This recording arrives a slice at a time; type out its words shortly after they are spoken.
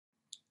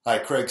Hi,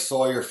 Craig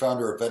Sawyer,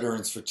 founder of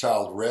Veterans for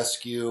Child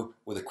Rescue,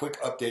 with a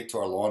quick update to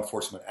our law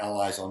enforcement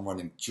allies on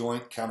running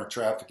joint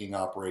counter-trafficking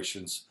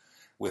operations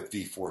with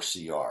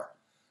V4CR.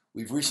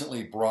 We've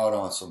recently brought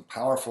on some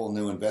powerful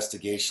new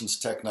investigations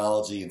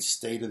technology and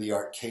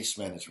state-of-the-art case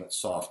management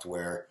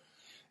software,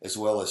 as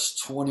well as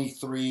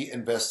 23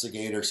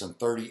 investigators and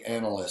 30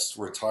 analysts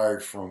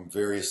retired from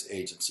various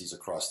agencies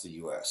across the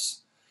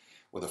U.S.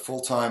 With a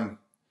full-time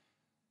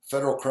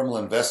federal criminal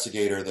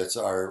investigator that's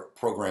our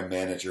program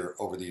manager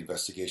over the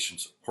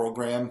investigations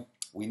program,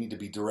 we need to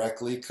be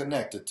directly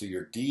connected to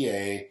your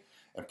DA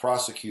and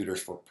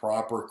prosecutors for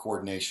proper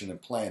coordination and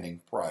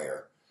planning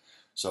prior.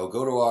 So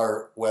go to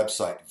our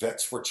website,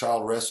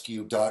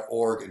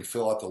 vetsforchildrescue.org, and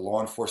fill out the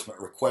law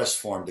enforcement request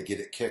form to get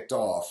it kicked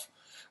off.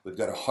 We've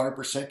got a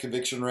 100%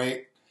 conviction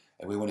rate,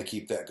 and we want to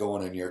keep that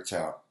going in your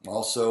town.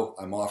 Also,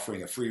 I'm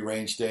offering a free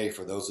range day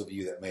for those of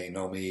you that may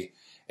know me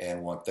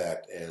and want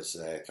that as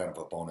a kind of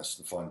a bonus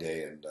and fun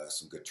day and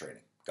some good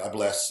training. God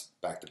bless.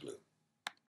 Back to Blue.